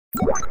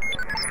Halo,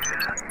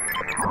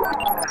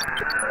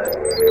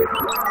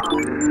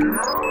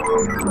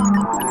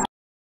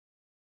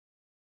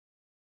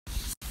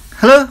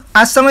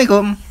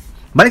 assalamualaikum.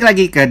 Balik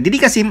lagi ke Didi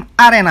Kasim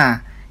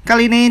Arena.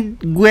 Kali ini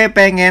gue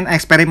pengen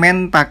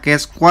eksperimen pakai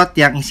squad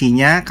yang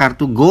isinya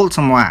kartu gold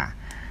semua.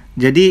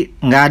 Jadi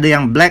nggak ada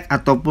yang black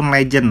ataupun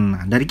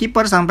legend. Dari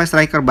kiper sampai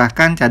striker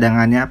bahkan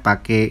cadangannya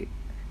pakai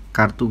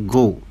kartu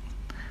gold.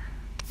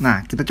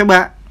 Nah, kita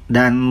coba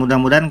dan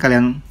mudah-mudahan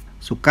kalian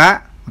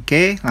suka.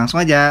 Oke,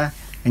 langsung aja.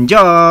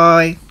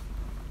 Enjoy.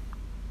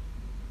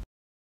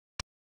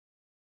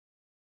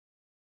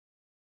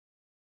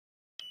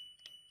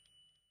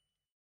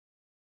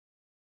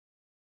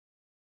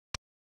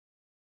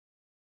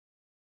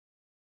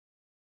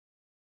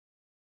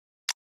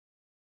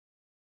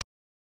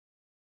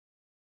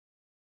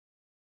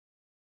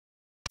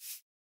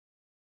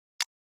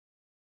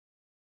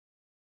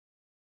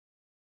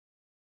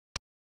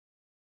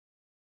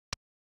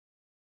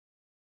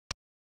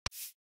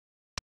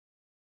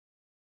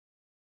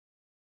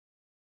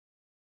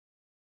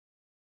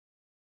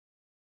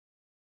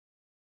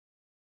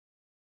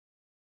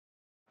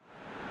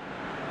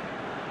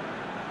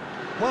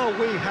 Well,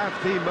 we have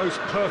the most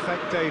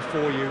perfect day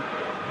for you.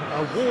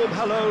 A warm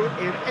hello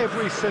in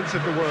every sense of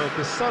the word.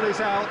 The sun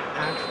is out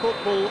and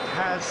football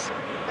has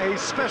a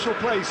special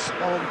place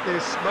on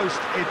this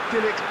most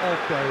idyllic of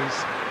days.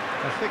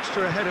 A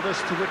fixture ahead of us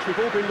to which we've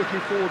all been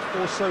looking forward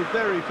for so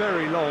very,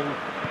 very long,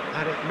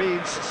 and it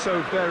means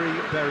so very,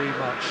 very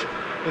much.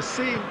 The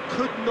scene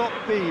could not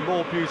be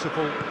more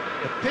beautiful.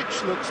 The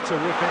pitch looks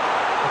terrific.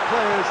 The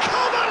players...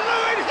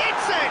 Calvert-Lewin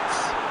hits it!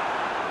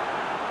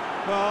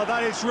 Well,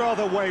 that is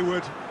rather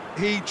wayward.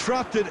 He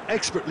trapped it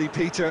expertly,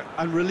 Peter,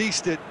 and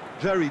released it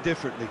very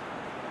differently.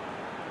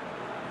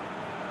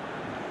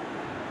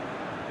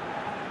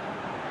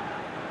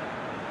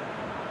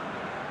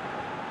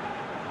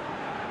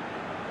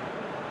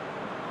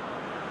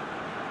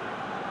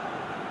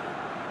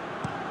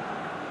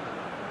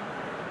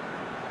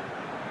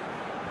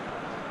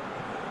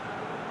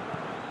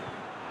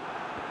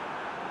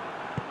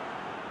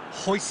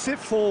 Hoists it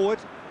forward.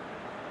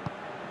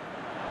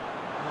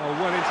 Oh,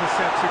 well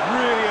intercepted,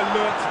 really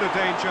alert to the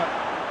danger.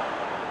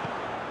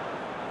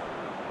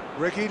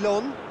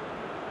 Reguilón.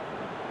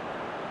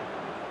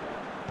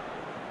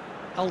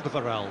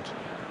 Alderweireld.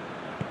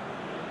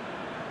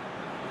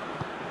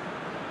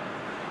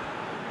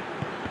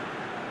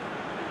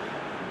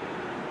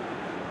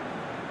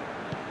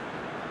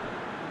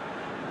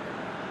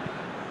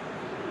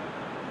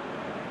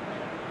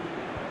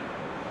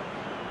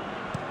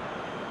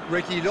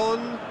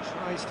 Reguilón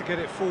tries to get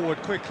it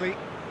forward quickly.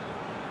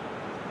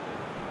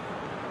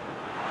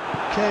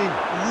 Kane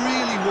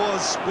really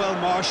was well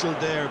marshalled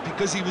there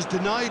because he was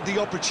denied the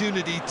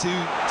opportunity to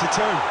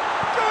turn.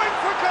 Going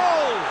for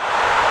goal!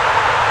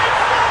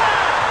 It's there!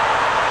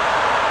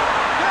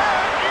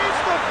 There is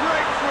the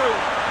breakthrough!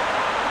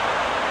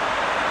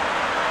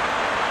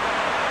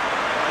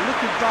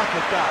 Looking back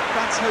at that,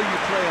 that's how you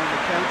play on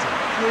the counter.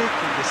 Quick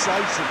and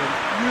decisive and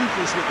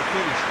ruthless with the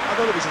finish. I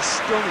thought it was a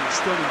stunning,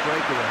 stunning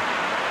breakaway.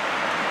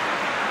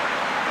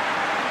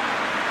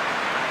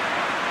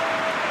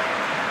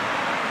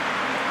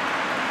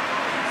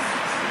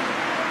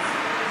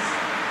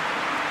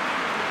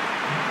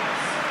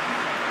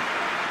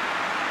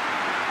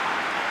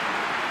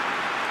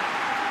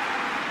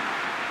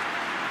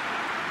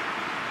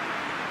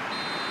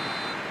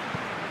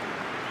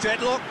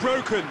 Deadlock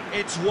broken,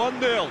 it's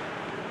 1-0.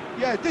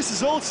 Yeah, this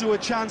is also a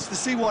chance to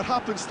see what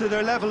happens to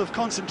their level of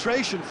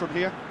concentration from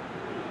here.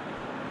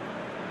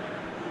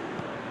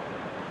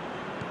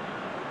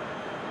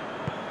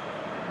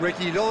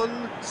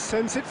 Reguilón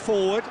sends it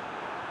forward.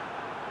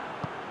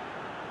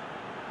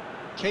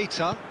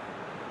 Keita.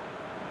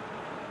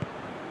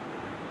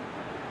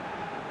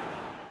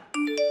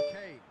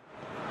 Kane.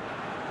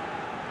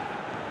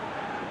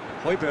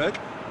 Højbjerg.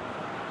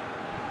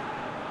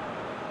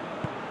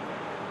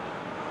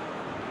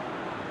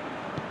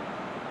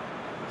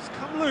 It's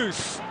come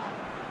loose.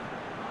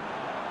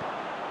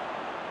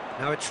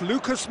 Now it's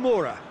Lucas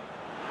Moura.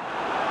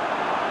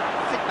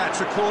 I think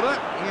that's a corner.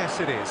 Yes,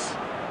 it is.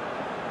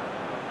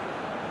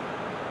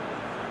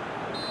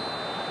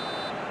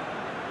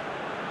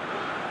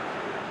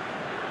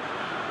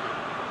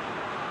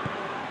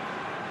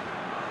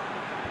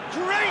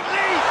 Great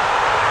lead!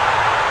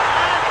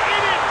 And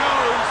in it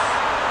goes!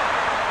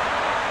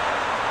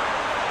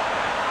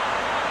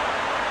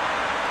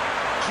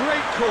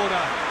 Great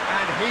corner,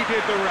 and he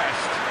did the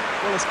rest.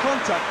 Well, as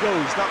contact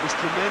goes, that was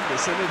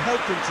tremendous, and it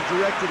helped him to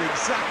direct it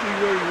exactly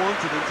where he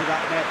wanted into that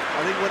net.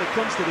 I think when it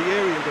comes to the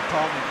aerial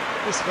department,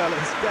 this fella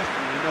is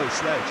definitely no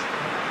slouch.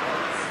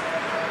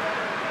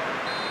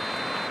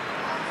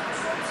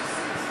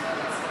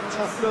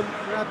 Tottenham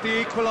grab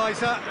the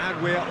equaliser, and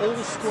we're all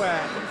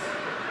square.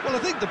 Well, I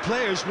think the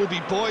players will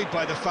be buoyed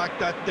by the fact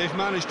that they've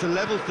managed to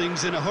level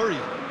things in a hurry.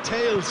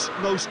 Tails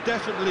most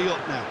definitely up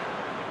now.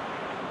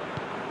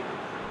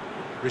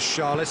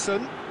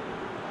 Richarlison.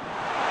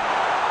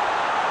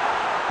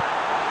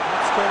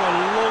 That's gone a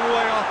long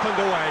way up and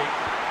away.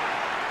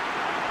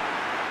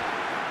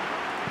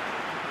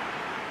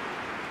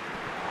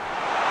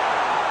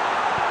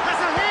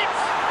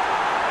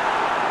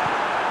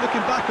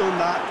 looking back on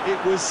that,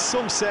 it was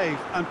some save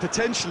and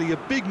potentially a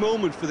big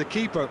moment for the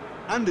keeper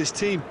and his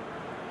team.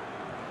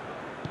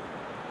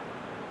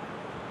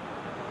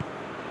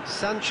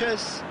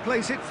 Sanchez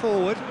plays it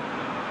forward.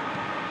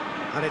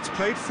 And it's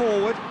played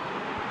forward.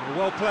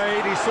 Well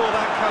played, he saw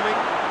that coming.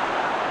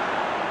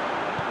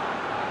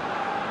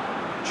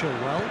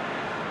 Chilwell.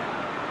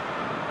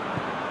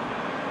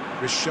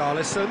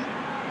 Richarlison.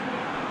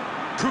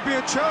 Could be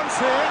a chance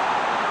here.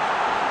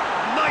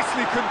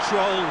 Nicely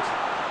controlled.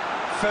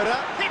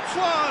 Ferrer hits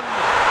one!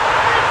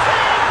 It's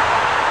in!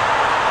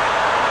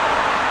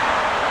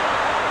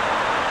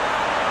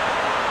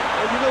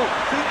 Well, you know,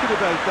 thinking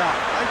about that,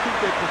 I think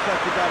they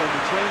perfected that on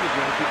the training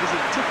ground because it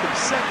took them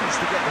seconds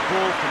to get the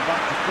ball from back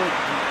to front.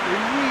 They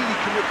really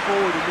commit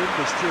forward in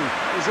numbers too.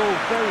 It was all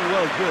very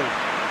well drilled.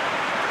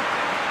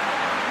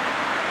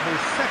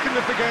 His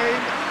second of the game,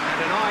 and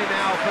an eye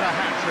now for the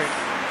hat-trick.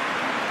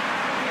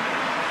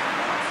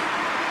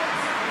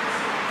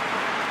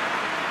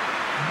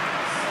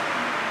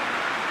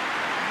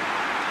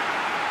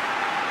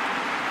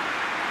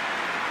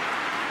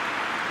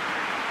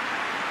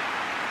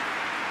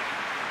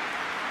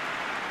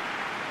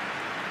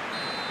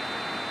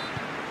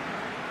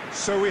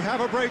 So we have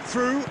a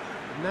breakthrough.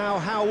 Now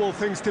how will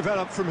things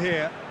develop from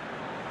here?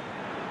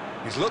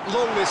 He's looked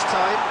long this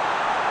time.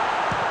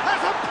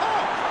 Has a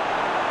pop!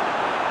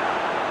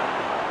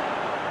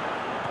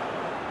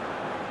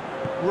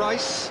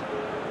 Rice,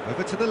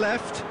 over to the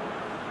left.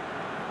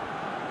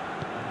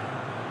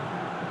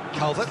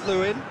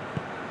 Calvert-Lewin. And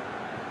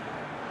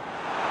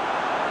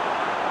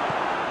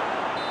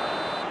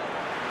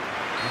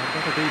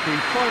that'll be the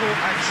final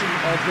action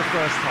of the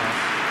first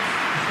half.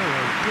 So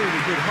a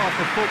really good half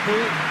of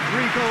football,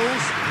 3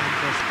 goals and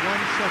just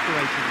one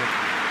separating them.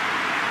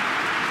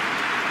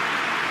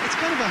 It's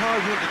kind of a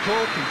hard one to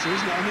call, Peter,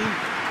 isn't it? I mean,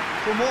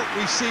 from what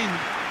we've seen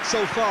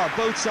so far,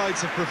 both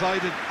sides have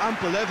provided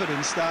ample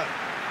evidence that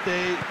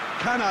they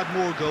can add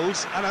more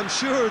goals, and I'm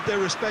sure their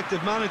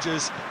respective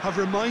managers have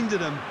reminded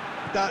them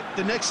that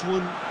the next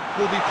one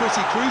will be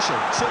pretty crucial.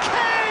 So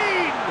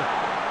Kane!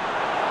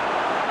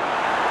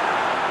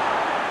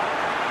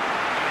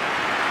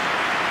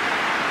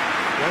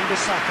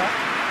 Wan-Bissaka.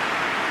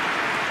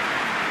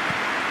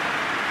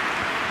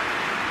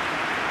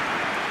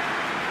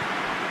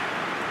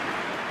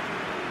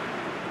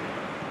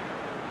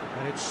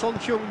 And it's Son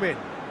Heung-min.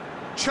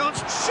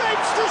 Chance,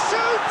 shapes to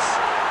shoot!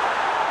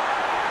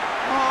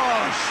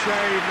 Oh,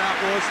 shame, that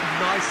was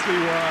nicely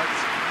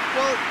worked.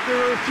 well,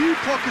 there are a few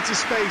pockets of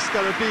space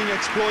that are being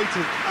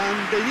exploited,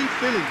 and they need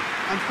filling,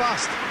 and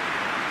fast.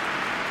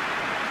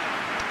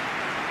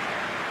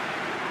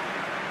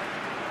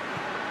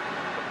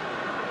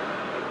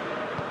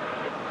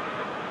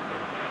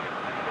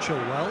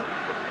 Chilwell.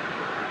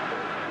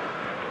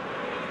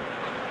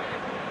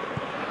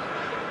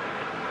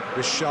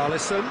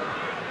 Richarlison.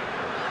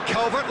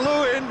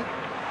 Calvert-Lewin.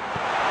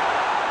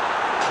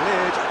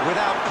 Cleared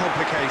without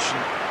complication.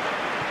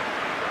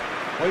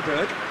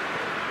 Højbjerg.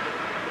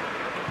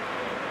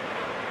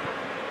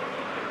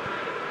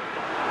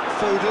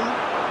 Foden.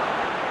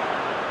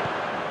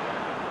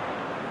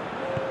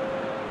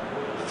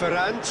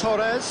 Ferran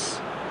Torres.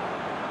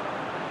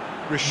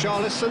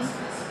 Richarlison.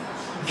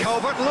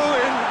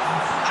 Calvert-Lewin.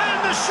 And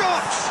the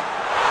shot!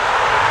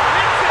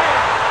 It's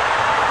in!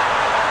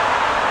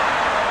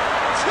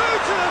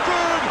 2 to the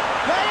good!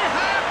 They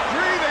have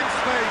breathing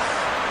space!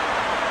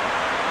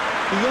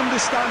 The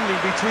understanding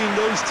between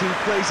those two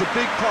plays a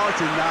big part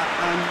in that,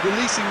 and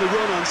releasing the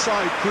run on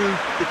side proved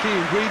the key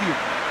ingredient.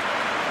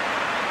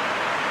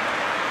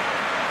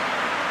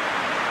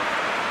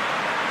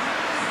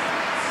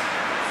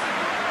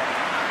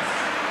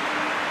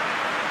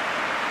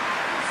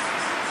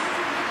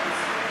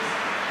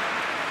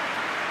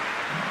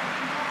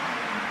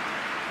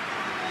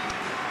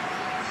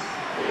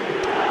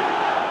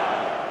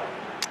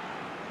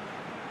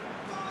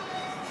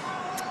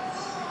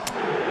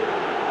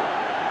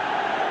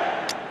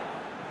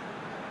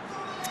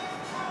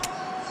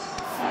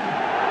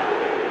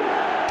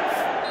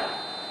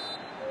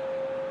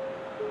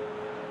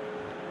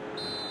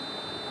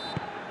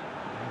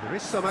 There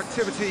is some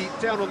activity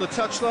down on the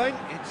touchline.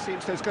 It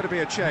seems there's going to be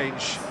a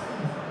change.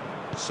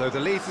 So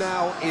the lead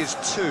now is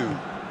 2.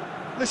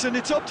 Listen,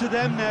 it's up to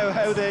them now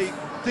how they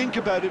think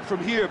about it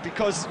from here,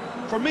 because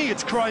for me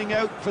it's crying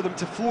out for them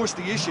to force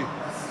the issue.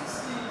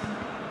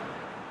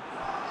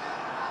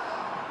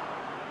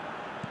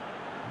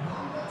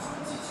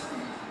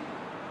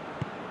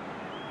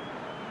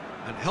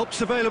 And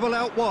help's available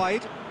out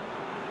wide.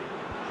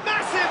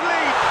 Massive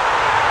lead!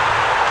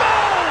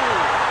 Goal!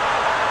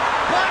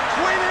 Back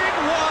within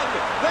 1!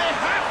 They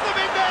have them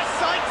in their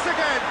sights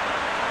again!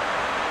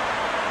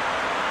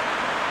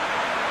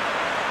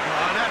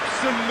 An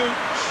absolute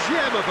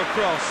gem of a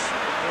cross.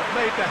 It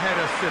made the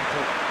header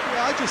simple.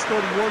 Yeah, I just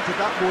thought he wanted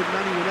that more than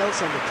anyone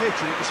else on the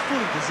pitch, and it was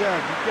fully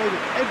deserved. He gave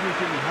it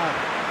everything he had.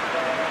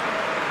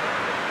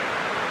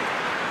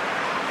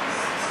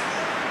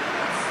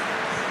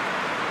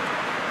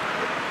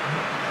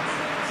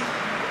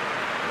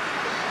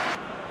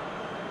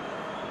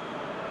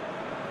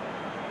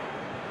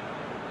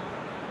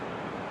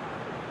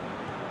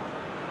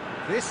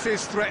 This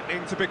is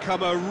threatening to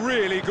become a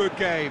really good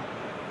game.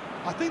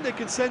 I think they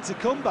can sense a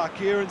comeback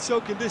here, and so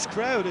can this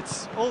crowd.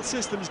 It's all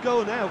systems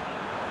go now.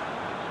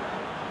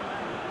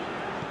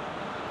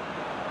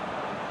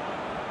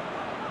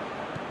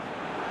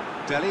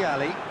 Dele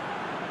Alli.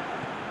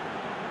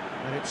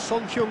 And it's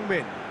Son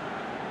Heung-min.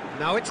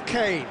 Now it's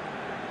Kane.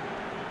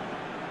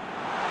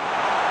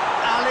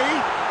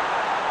 Ali.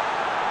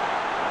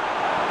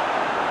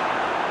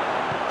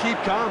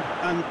 Keep calm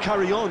and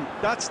carry on.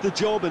 That's the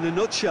job in a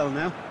nutshell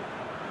now.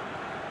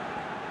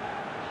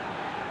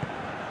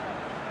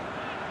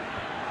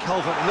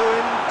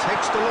 Calvert-Lewin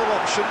takes the long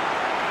option.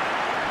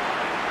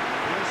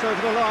 It's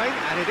over the line,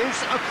 and it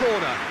is a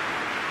corner.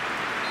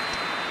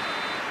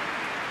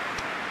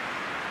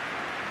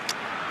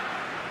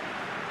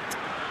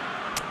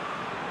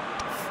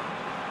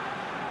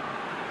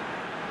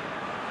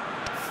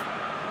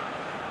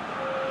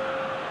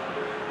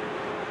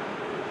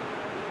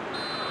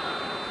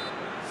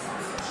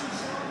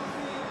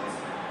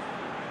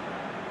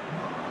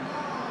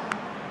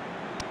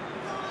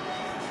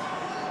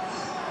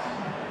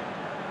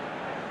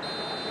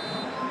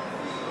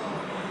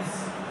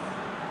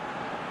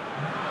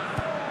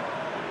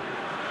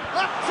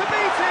 To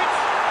beat it!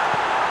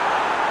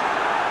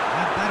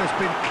 And that has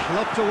been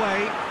clubbed away.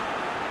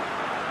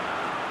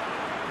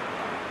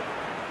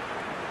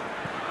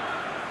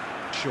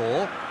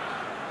 Shaw.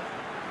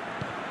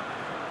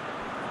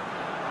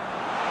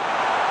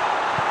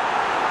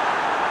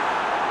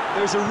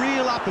 There's a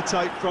real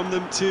appetite from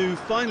them to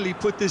finally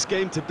put this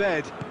game to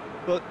bed,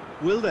 but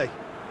will they?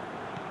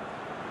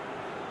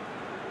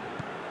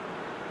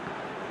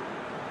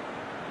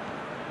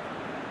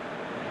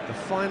 The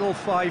final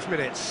 5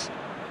 minutes.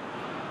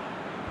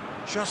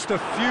 Just a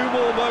few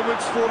more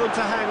moments for them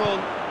to hang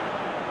on.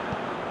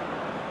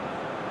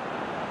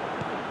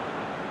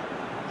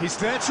 He's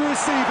there to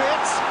receive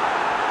it.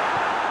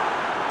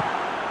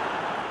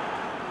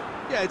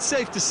 Yeah, it's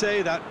safe to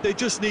say that they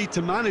just need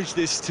to manage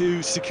this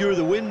to secure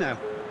the win now.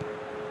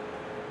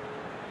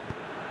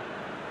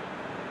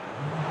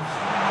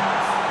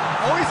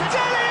 Oh, it's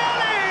Dele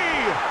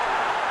Alli!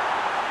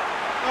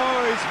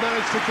 Oh, he's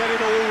managed to get it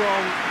all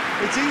wrong.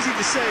 It's easy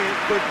to say it,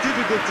 but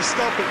difficult to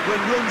stop it when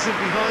runs in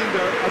behind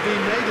are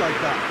being made like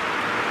that.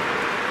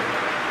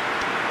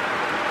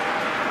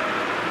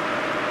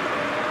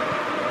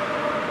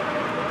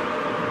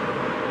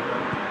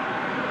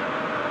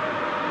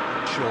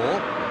 Shaw.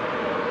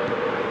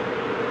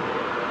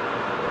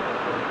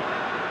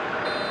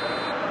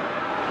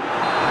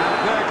 And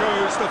there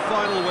goes the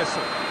final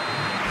whistle.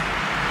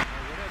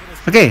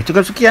 Oke,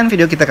 cukup sekian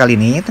video kita kali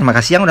ini. Terima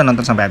kasih yang udah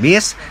nonton sampai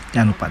habis.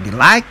 Jangan lupa di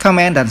like,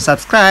 comment, dan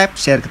subscribe,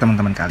 share ke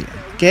teman-teman kalian.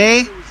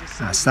 Oke,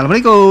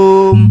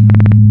 assalamualaikum.